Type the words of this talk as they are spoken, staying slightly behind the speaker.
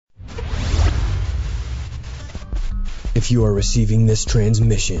If you are receiving this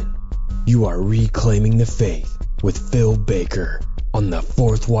transmission, you are reclaiming the faith with Phil Baker on the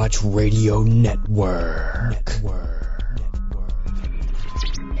Fourth Watch Radio Network.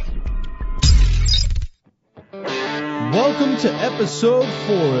 Welcome to episode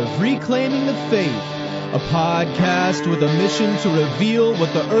 4 of Reclaiming the Faith, a podcast with a mission to reveal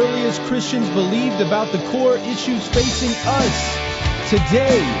what the earliest Christians believed about the core issues facing us.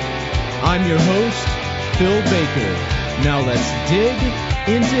 Today, I'm your host, Phil Baker. Now let's dig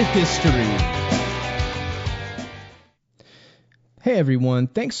into history. Hey everyone,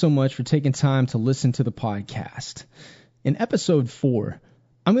 thanks so much for taking time to listen to the podcast. In episode 4,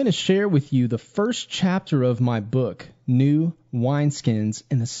 I'm going to share with you the first chapter of my book, New Wineskins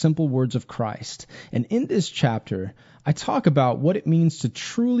and the Simple Words of Christ. And in this chapter, I talk about what it means to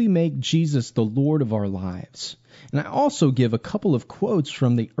truly make Jesus the Lord of our lives. And I also give a couple of quotes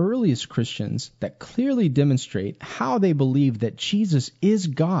from the earliest Christians that clearly demonstrate how they believe that Jesus is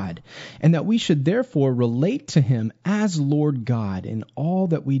God and that we should therefore relate to him as Lord God in all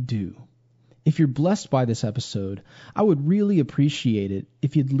that we do. If you're blessed by this episode, I would really appreciate it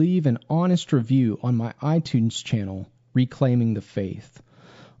if you'd leave an honest review on my iTunes channel, Reclaiming the Faith.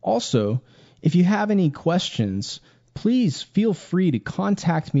 Also, if you have any questions, please feel free to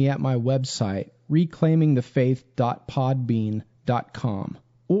contact me at my website, reclaimingthefaith.podbean.com,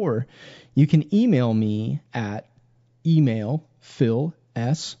 or you can email me at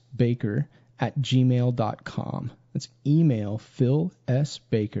emailphilsbaker@gmail.com. That's email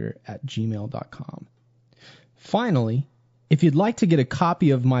philsbaker@gmail.com. Finally, if you'd like to get a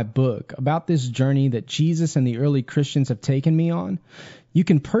copy of my book about this journey that Jesus and the early Christians have taken me on, you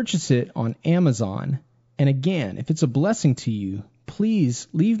can purchase it on Amazon. And again, if it's a blessing to you, please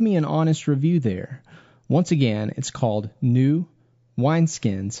leave me an honest review there. Once again, it's called New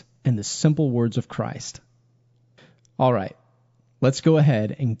Wineskins and the Simple Words of Christ. All right, let's go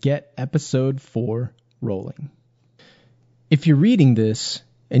ahead and get episode 4 rolling. If you're reading this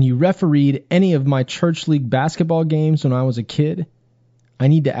and you refereed any of my church league basketball games when I was a kid, I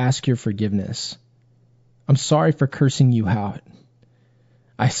need to ask your forgiveness. I'm sorry for cursing you out.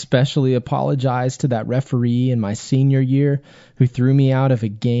 I especially apologize to that referee in my senior year who threw me out of a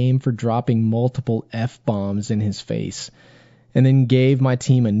game for dropping multiple F-bombs in his face, and then gave my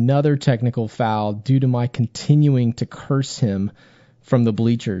team another technical foul due to my continuing to curse him from the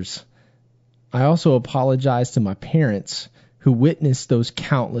bleachers. I also apologize to my parents who witnessed those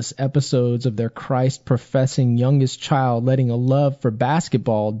countless episodes of their Christ-professing youngest child letting a love for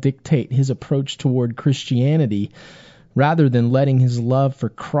basketball dictate his approach toward Christianity, rather than letting his love for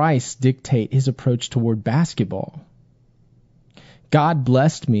Christ dictate his approach toward basketball. God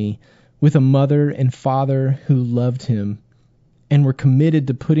blessed me with a mother and father who loved him and were committed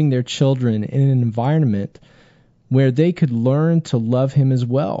to putting their children in an environment where they could learn to love him as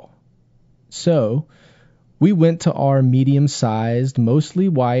well. So, we went to our medium-sized, mostly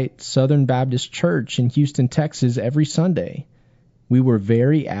white Southern Baptist church in Houston, Texas every Sunday. We were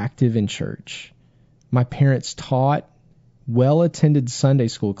very active in church. My parents taught well-attended Sunday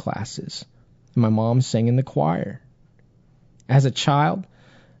school classes. My mom sang in the choir. As a child,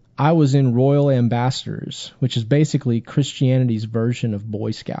 I was in Royal Ambassadors, which is basically Christianity's version of Boy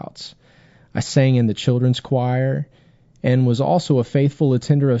Scouts. I sang in the children's choir and was also a faithful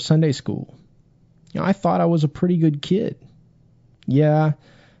attender of Sunday school. I thought I was a pretty good kid. Yeah,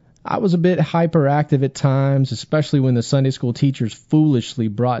 I was a bit hyperactive at times, especially when the Sunday school teachers foolishly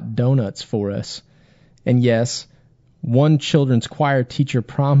brought donuts for us. And yes, one children's choir teacher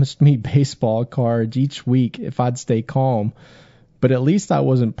promised me baseball cards each week if I'd stay calm, but at least I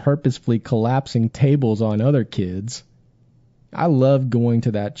wasn't purposefully collapsing tables on other kids. I loved going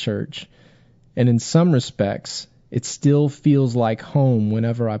to that church, and in some respects, it still feels like home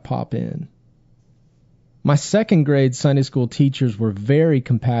whenever I pop in. My second grade Sunday school teachers were very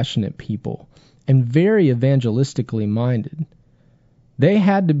compassionate people and very evangelistically minded. They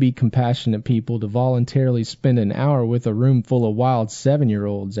had to be compassionate people to voluntarily spend an hour with a room full of wild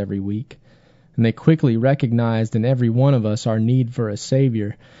 7-year-olds every week, and they quickly recognized in every one of us our need for a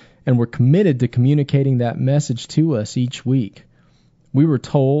Savior and were committed to communicating that message to us each week. We were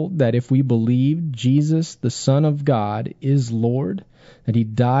told that if we believed Jesus, the Son of God, is Lord, that he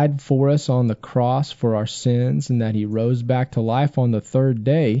died for us on the cross for our sins, and that he rose back to life on the third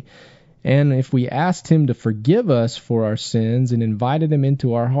day, and if we asked him to forgive us for our sins and invited him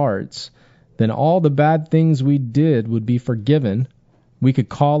into our hearts, then all the bad things we did would be forgiven. We could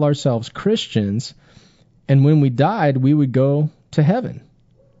call ourselves Christians, and when we died, we would go to heaven.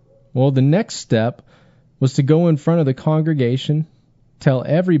 Well, the next step was to go in front of the congregation, tell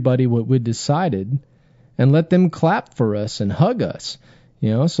everybody what we'd decided, and let them clap for us and hug us.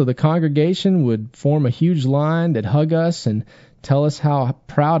 So the congregation would form a huge line that hug us and tell us how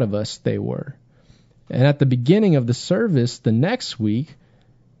proud of us they were. And at the beginning of the service the next week,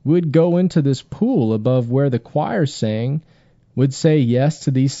 we'd go into this pool above where the choir sang, would say yes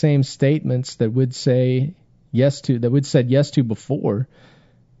to these same statements that we'd said yes to before.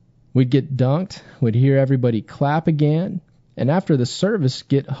 We'd get dunked, we'd hear everybody clap again, and after the service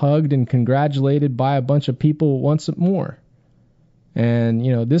get hugged and congratulated by a bunch of people once more.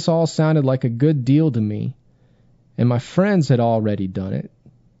 And, this all sounded like a good deal to me. And my friends had already done it.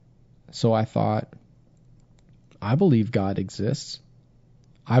 So I thought, I believe God exists.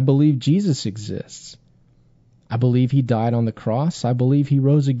 I believe Jesus exists. I believe he died on the cross. I believe he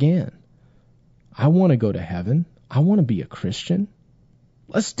rose again. I want to go to heaven. I want to be a Christian.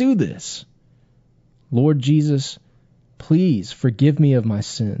 Let's do this. Lord Jesus, please forgive me of my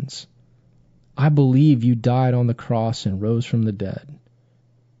sins. I believe you died on the cross and rose from the dead.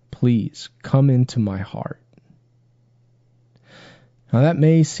 Please come into my heart. Now that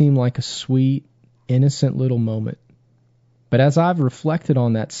may seem like a sweet, innocent little moment, but as I've reflected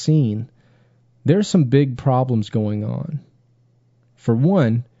on that scene, there's some big problems going on. For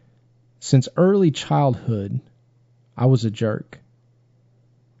one, since early childhood, I was a jerk.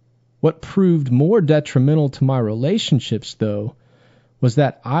 What proved more detrimental to my relationships, though, was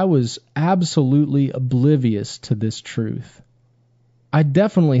that I was absolutely oblivious to this truth. I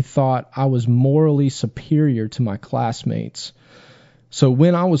definitely thought I was morally superior to my classmates. So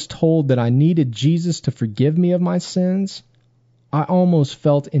when I was told that I needed Jesus to forgive me of my sins, I almost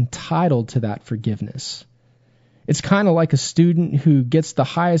felt entitled to that forgiveness. It's kind of like a student who gets the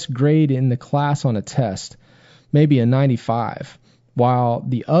highest grade in the class on a test, maybe a 95, while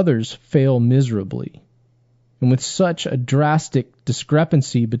the others fail miserably. And with such a drastic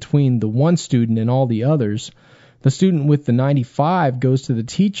discrepancy between the one student and all the others, the student with the 95 goes to the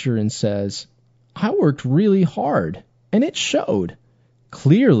teacher and says, I worked really hard, and it showed.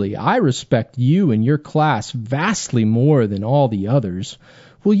 Clearly, I respect you and your class vastly more than all the others.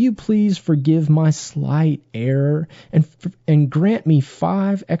 Will you please forgive my slight error and grant me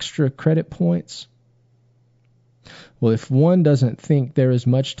 5 extra credit points? Well, if one doesn't think there is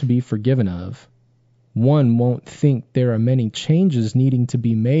much to be forgiven of, one won't think there are many changes needing to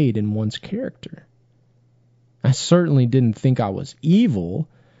be made in one's character. I certainly didn't think I was evil,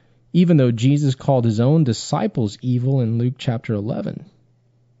 even though Jesus called his own disciples evil in Luke chapter 11.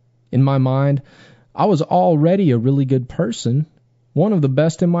 In my mind, I was already a really good person, one of the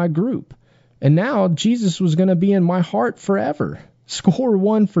best in my group, and now Jesus was going to be in my heart forever. Score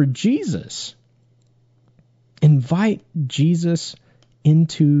 1 for Jesus. Invite Jesus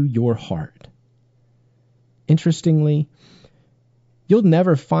into your heart. Interestingly, you'll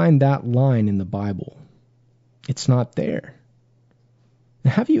never find that line in the Bible. It's not there.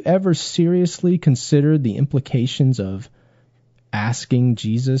 Have you ever seriously considered the implications of asking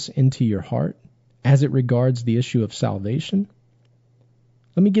Jesus into your heart as it regards the issue of salvation?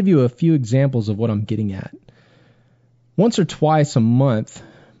 Let me give you a few examples of what I'm getting at. Once or twice a month,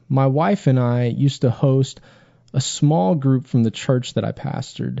 my wife and I used to host a small group from the church that I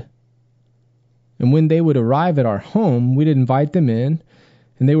pastored. And when they would arrive at our home, we'd invite them in,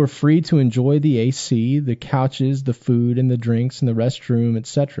 and they were free to enjoy the AC, the couches, the food, and the drinks, and the restroom,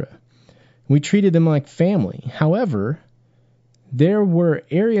 etc. We treated them like family. However, there were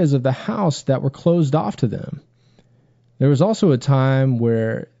areas of the house that were closed off to them. There was also a time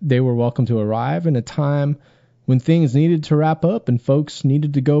where they were welcome to arrive, and a time when things needed to wrap up and folks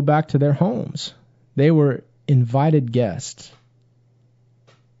needed to go back to their homes. They were invited guests.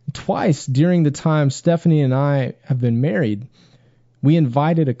 Twice during the time Stephanie and I have been married, we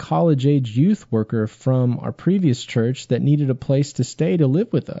invited a college-age youth worker from our previous church that needed a place to stay to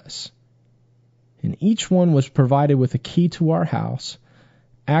live with us. And each one was provided with a key to our house,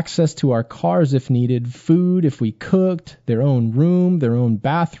 access to our cars if needed, food if we cooked, their own room, their own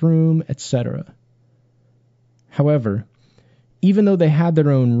bathroom, etc. However, even though they had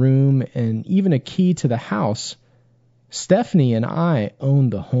their own room and even a key to the house, Stephanie and I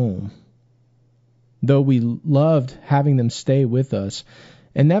owned the home. Though we loved having them stay with us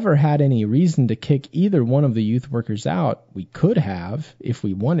and never had any reason to kick either one of the youth workers out, we could have if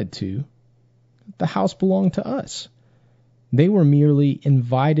we wanted to. The house belonged to us. They were merely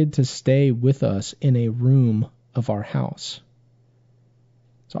invited to stay with us in a room of our house.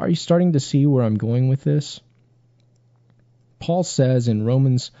 So are you starting to see where I'm going with this? Paul says in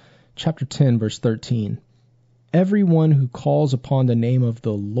Romans chapter 10, verse 13, everyone who calls upon the name of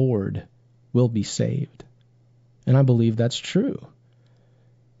the Lord will be saved. And I believe that's true.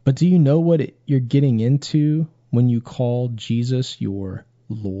 But do you know what you're getting into when you call Jesus your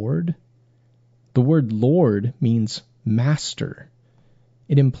Lord? The word Lord means master.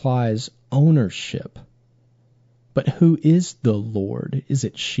 It implies ownership. But who is the Lord? Is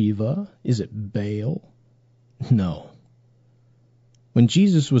it Shiva? Is it Baal? No. When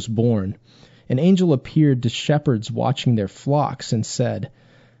Jesus was born, an angel appeared to shepherds watching their flocks and said,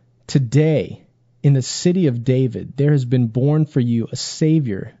 "Today, in the city of David, there has been born for you a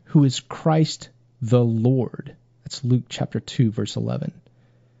Savior who is Christ the Lord." That's Luke chapter 2, verse 11.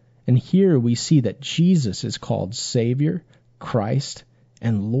 And here we see that Jesus is called Savior, Christ,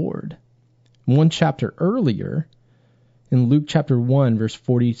 and Lord. One chapter earlier, in Luke chapter 1, verse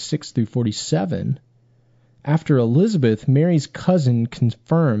 46 through 47, after Elizabeth, Mary's cousin,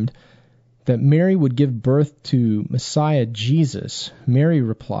 confirmed that Mary would give birth to Messiah Jesus, Mary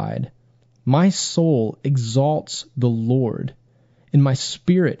replied, "My soul exalts the Lord, and my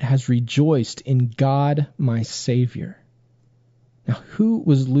spirit has rejoiced in God my Savior." Now, who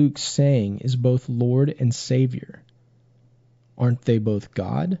was Luke saying is both Lord and Savior? Aren't they both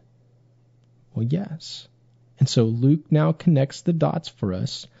God? Well, yes. And so Luke now connects the dots for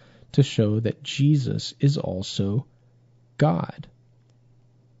us to show that Jesus is also God.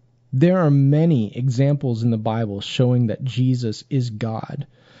 There are many examples in the Bible showing that Jesus is God.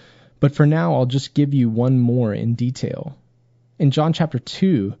 But for now, I'll just give you one more in detail. In John chapter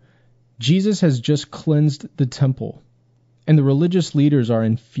 2, Jesus has just cleansed the temple, and the religious leaders are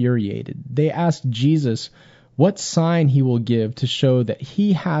infuriated. They ask Jesus what sign he will give to show that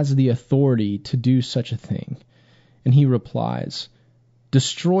he has the authority to do such a thing. And he replies,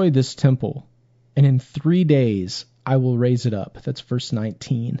 "Destroy this temple, and in 3 days I will raise it up." That's verse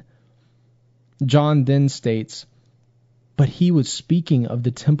 19. John then states, "But he was speaking of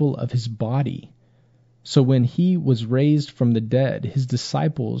the temple of his body. So when he was raised from the dead, his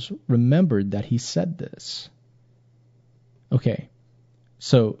disciples remembered that he said this." Okay,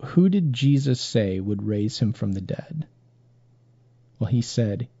 so who did Jesus say would raise him from the dead? Well, he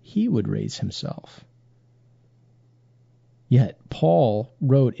said he would raise himself. Yet Paul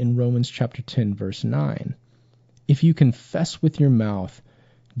wrote in Romans chapter 10, verse 9, "If you confess with your mouth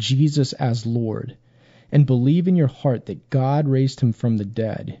Jesus as Lord, and believe in your heart that God raised him from the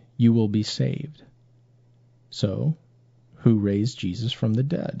dead, you will be saved." So, who raised Jesus from the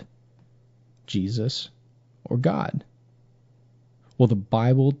dead? Jesus or God? Well, the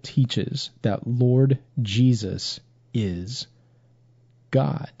Bible teaches that Lord Jesus is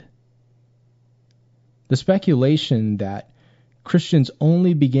God. The speculation that Christians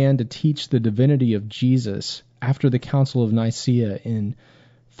only began to teach the divinity of Jesus after the Council of Nicaea in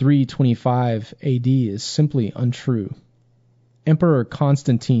 325 AD is simply untrue. Emperor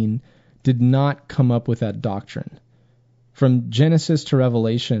Constantine did not come up with that doctrine. From Genesis to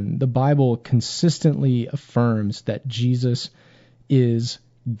Revelation, the Bible consistently affirms that Jesus is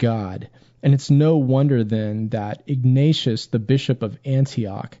God. And it's no wonder then that Ignatius, the bishop of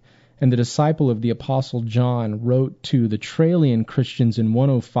Antioch, and the disciple of the Apostle John, wrote to the Trallian Christians in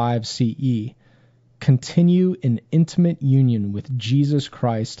 105 CE, "Continue in intimate union with Jesus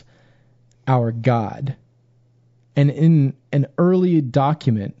Christ, our God." And in an early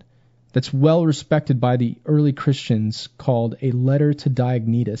document that's well respected by the early Christians called a letter to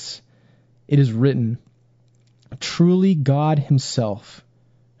Diognetus, it is written, "Truly God himself,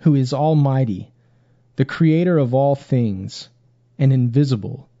 who is almighty, the creator of all things, and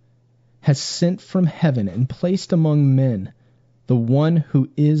invisible, has sent from heaven and placed among men the one who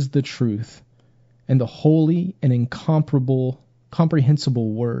is the truth, and the holy and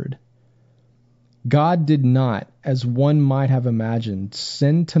incomprehensible Word. God did not, as one might have imagined,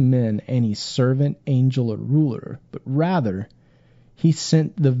 send to men any servant, angel, or ruler, but rather he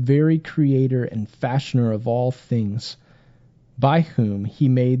sent the very creator and fashioner of all things, by whom he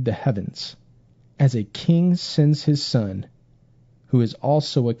made the heavens, as a king sends his son, who is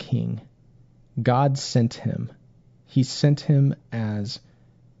also a king. God sent him. He sent him as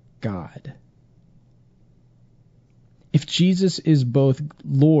God." If Jesus is both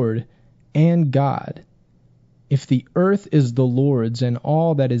Lord and God, if the earth is the Lord's and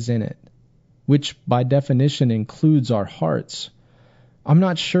all that is in it, which by definition includes our hearts, I'm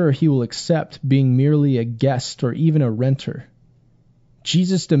not sure he will accept being merely a guest or even a renter.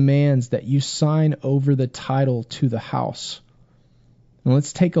 Jesus demands that you sign over the title to the house. Now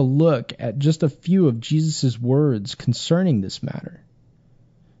let's take a look at just a few of Jesus' words concerning this matter.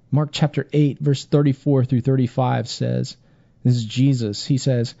 Mark chapter 8, verse 34 through 35 says, this is Jesus, he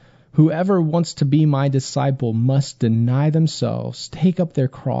says, "Whoever wants to be my disciple must deny themselves, take up their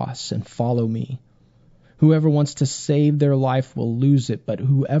cross, and follow me. Whoever wants to save their life will lose it, but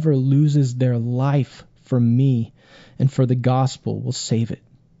whoever loses their life for me and for the gospel will save it.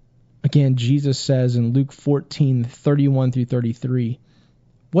 Again, Jesus says in Luke 14:31 through 33,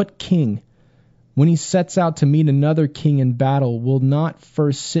 what king, when he sets out to meet another king in battle, will not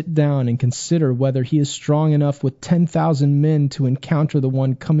first sit down and consider whether he is strong enough with 10,000 men to encounter the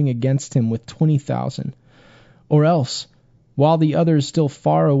one coming against him with 20,000? Or else, while the other is still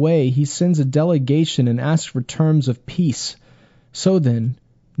far away, he sends a delegation and asks for terms of peace. So then,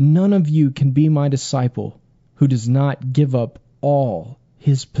 none of you can be my disciple who does not give up all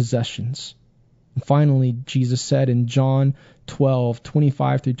his possessions. And finally, Jesus said in John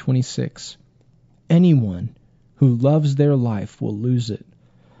 12:25 through 26, anyone who loves their life will lose it,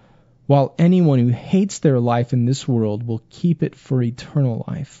 while anyone who hates their life in this world will keep it for eternal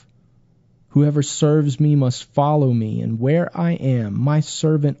life. Whoever serves me must follow me, and where I am, my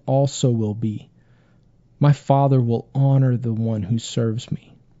servant also will be. My Father will honor the one who serves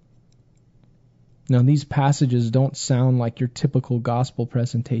me. Now, these passages don't sound like your typical gospel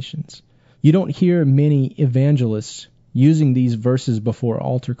presentations. You don't hear many evangelists using these verses before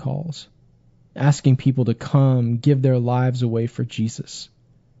altar calls, asking people to come give their lives away for Jesus.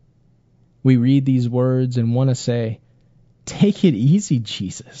 We read these words and want to say, take it easy,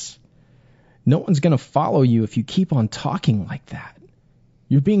 Jesus. No one's going to follow you if you keep on talking like that.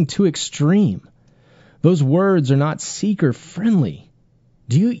 You're being too extreme. Those words are not seeker-friendly.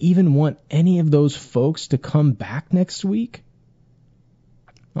 Do you even want any of those folks to come back next week?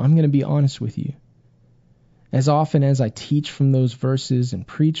 I'm going to be honest with you. As often as I teach from those verses and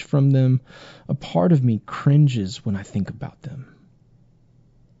preach from them, a part of me cringes when I think about them.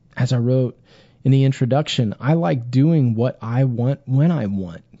 As I wrote in the introduction, I like doing what I want when I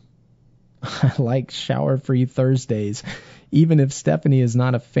want. I like shower-free Thursdays, even if Stephanie is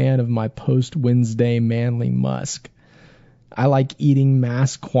not a fan of my post-Wednesday manly musk. I like eating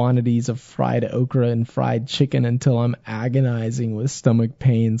mass quantities of fried okra and fried chicken until I'm agonizing with stomach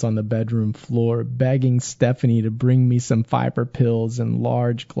pains on the bedroom floor, begging Stephanie to bring me some fiber pills and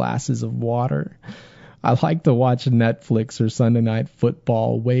large glasses of water. I like to watch Netflix or Sunday Night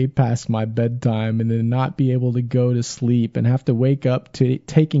Football way past my bedtime and then not be able to go to sleep and have to wake up to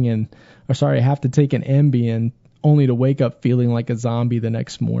have to take an Ambien only to wake up feeling like a zombie the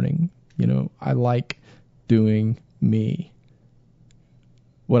next morning. I like doing me.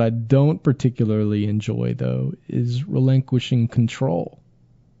 What I don't particularly enjoy, though, is relinquishing control.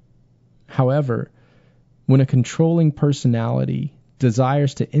 However, when a controlling personality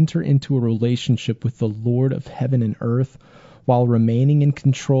desires to enter into a relationship with the Lord of heaven and earth while remaining in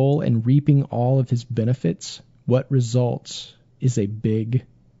control and reaping all of his benefits, what results is a big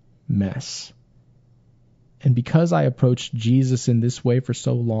mess. And because I approached Jesus in this way for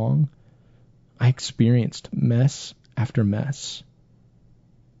so long, I experienced mess after mess.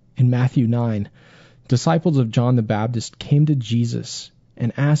 In Matthew 9, disciples of John the Baptist came to Jesus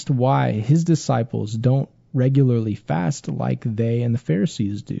and asked why his disciples don't regularly fast like they and the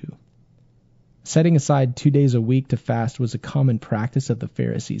Pharisees do. Setting aside 2 days a week to fast was a common practice of the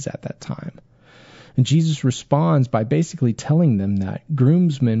Pharisees at that time. And Jesus responds by basically telling them that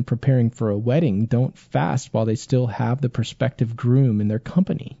groomsmen preparing for a wedding don't fast while they still have the prospective groom in their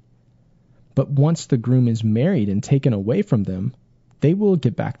company. But once the groom is married and taken away from them, they will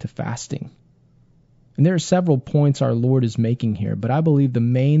get back to fasting. And there are several points our Lord is making here, but I believe the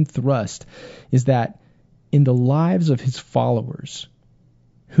main thrust is that in the lives of his followers,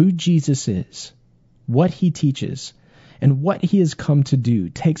 who Jesus is, what he teaches, and what he has come to do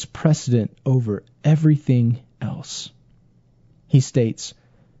takes precedent over everything else. He states,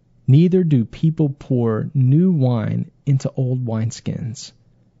 neither do people pour new wine into old wineskins.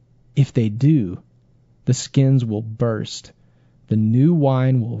 If they do, the skins will burst, the new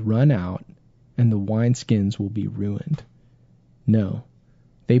wine will run out, and the wineskins will be ruined. No,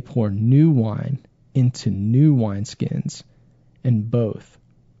 they pour new wine into new wineskins, and both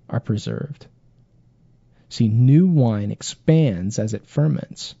are preserved. See, new wine expands as it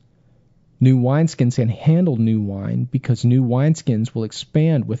ferments. New wineskins can handle new wine because new wineskins will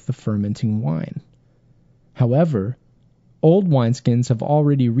expand with the fermenting wine. However, old wineskins have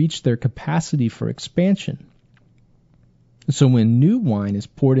already reached their capacity for expansion. So when new wine is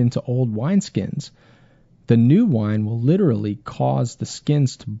poured into old wineskins, the new wine will literally cause the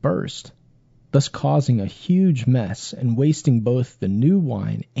skins to burst, thus causing a huge mess and wasting both the new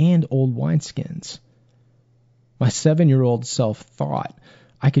wine and old wineskins. My 7-year-old self thought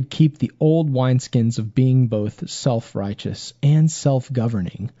I could keep the old wineskins of being both self-righteous and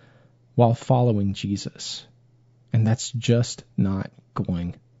self-governing while following Jesus. And that's just not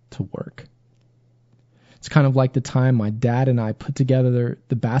going to work. It's kind of like the time my dad and I put together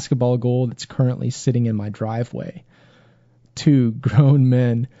the basketball goal that's currently sitting in my driveway. Two grown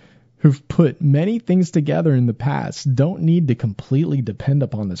men who've put many things together in the past don't need to completely depend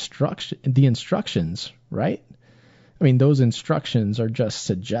upon the instructions, right? I mean, those instructions are just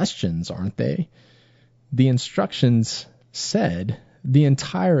suggestions, aren't they? The instructions said the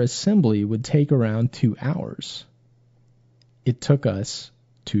entire assembly would take around 2 hours. It took us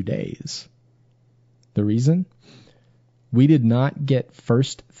 2 days. The reason? We did not get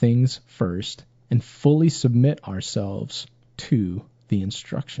first things first and fully submit ourselves to the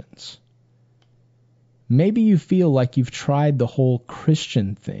instructions. Maybe you feel like you've tried the whole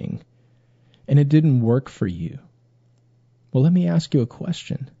Christian thing and it didn't work for you. Well, let me ask you a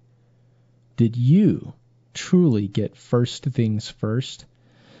question. Did you truly get first things first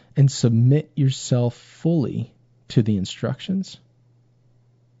and submit yourself fully to the instructions?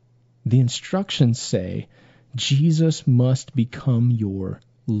 The instructions say Jesus must become your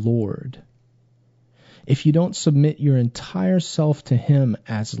Lord. If you don't submit your entire self to him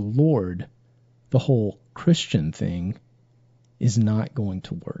as Lord, the whole Christian thing is not going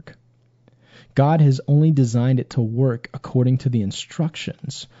to work. God has only designed it to work according to the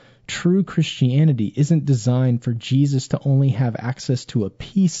instructions. True Christianity isn't designed for Jesus to only have access to a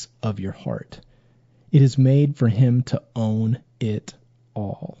piece of your heart. It is made for him to own it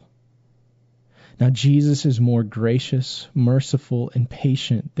all. Now, Jesus is more gracious, merciful, and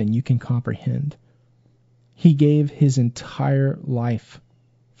patient than you can comprehend. He gave his entire life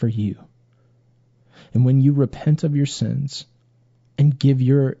for you. And when you repent of your sins and give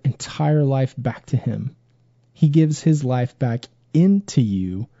your entire life back to him, he gives his life back into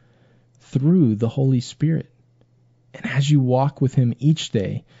you through the Holy Spirit. And as you walk with him each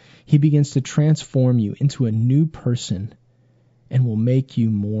day, he begins to transform you into a new person and will make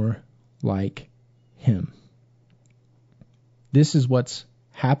you more like him. This is what's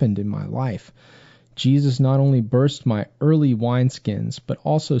happened in my life. Jesus not only burst my early wineskins, but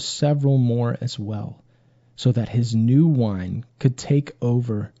also several more as well, so that his new wine could take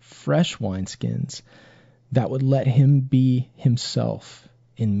over fresh wineskins that would let him be himself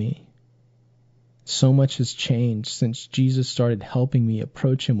in me. So much has changed since Jesus started helping me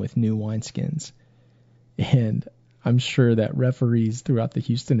approach him with new wineskins. And I'm sure that referees throughout the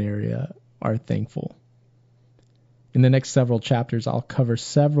Houston area are thankful. In the next several chapters, I'll cover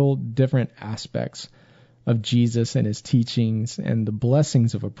several different aspects of Jesus and his teachings and the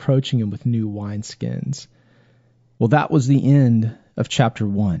blessings of approaching him with new wineskins. Well, that was the end of chapter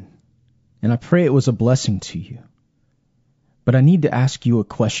 1, and I pray it was a blessing to you. But I need to ask you a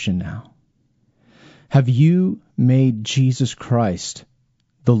question now. Have you made Jesus Christ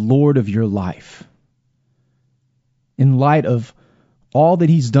the Lord of your life? In light of all that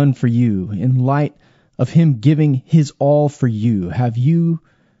he's done for you, in light of him giving his all for you, have you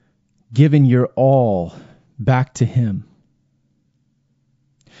given your all back to him?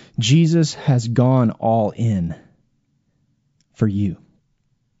 Jesus has gone all in for you.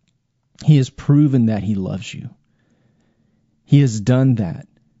 He has proven that he loves you. He has done that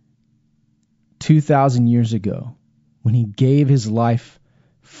 2,000 years ago when he gave his life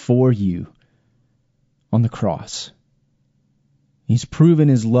for you on the cross. He's proven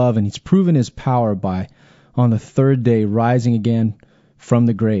his love and he's proven his power by, on the third day, rising again from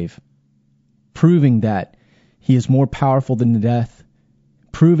the grave, proving that he is more powerful than death,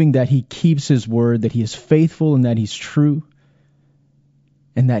 proving that he keeps his word, that he is faithful and that he's true,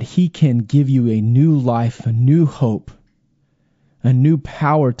 and that he can give you a new life, a new hope, a new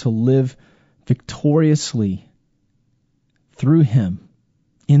power to live victoriously through him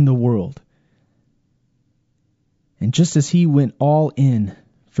in the world. And just as he went all in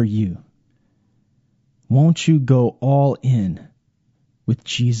for you, won't you go all in with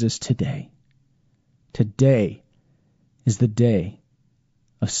Jesus today? Today is the day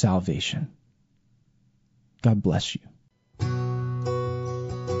of salvation. God bless you.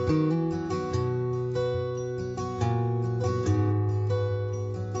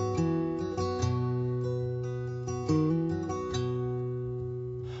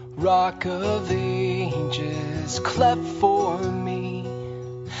 Rock of ages, cleft for me.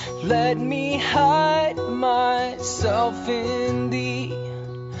 Let me hide myself in thee.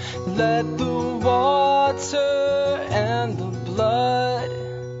 Let the water and the blood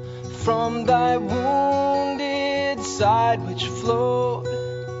from thy wounded side which flowed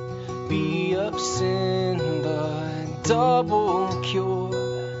be of sin the double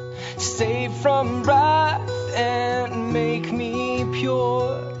cure. Save from wrath and make me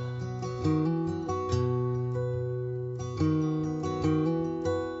pure.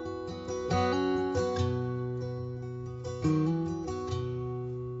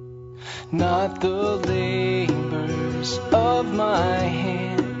 Not the labors of my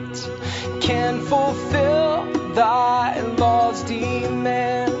hands can fulfill thy law's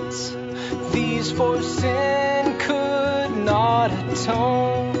demands. These for sin could not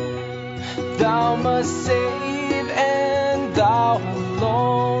atone. Thou must save, and thou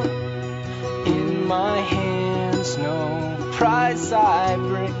alone. In my hands no prize I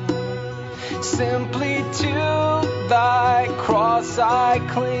bring, simply to thy cross I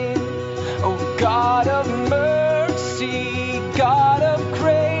cling. O God of mercy, God of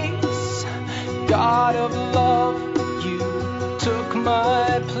grace, God of love, you took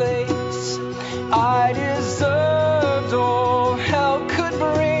my place. I deserved all hell could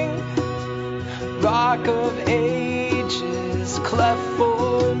bring. Rock of ages, cleft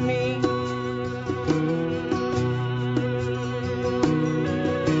for me.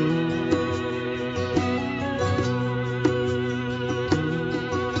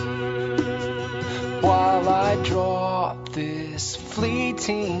 While I drop this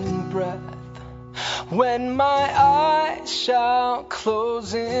fleeting breath, when my eyes shall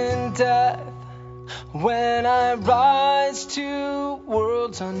close in death, when I rise to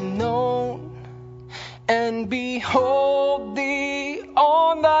worlds unknown and behold thee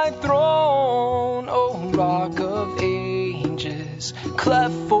on thy throne, O Rock of ages,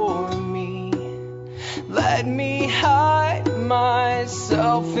 cleft for me. Let me hide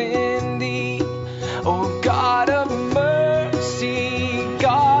myself in thee, O God of mercy,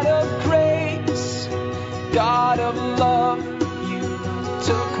 God of grace, God of love, you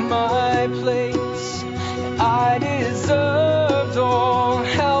took my place. I deserved all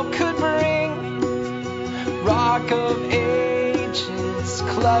hell could bring. Rock of ages,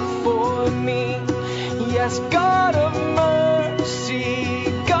 cleft for me. Yes, God of mercy,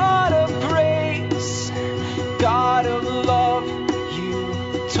 God of grace, God of love,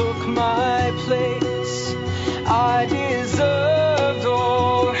 you took my place. I deserved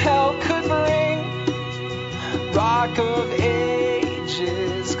all hell could bring. Rock of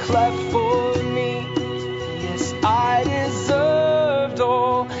ages, cleft for me. Yes, I deserved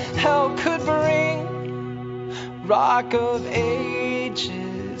all hell could bring. Rock of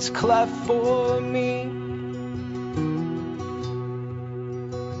ages, cleft for me.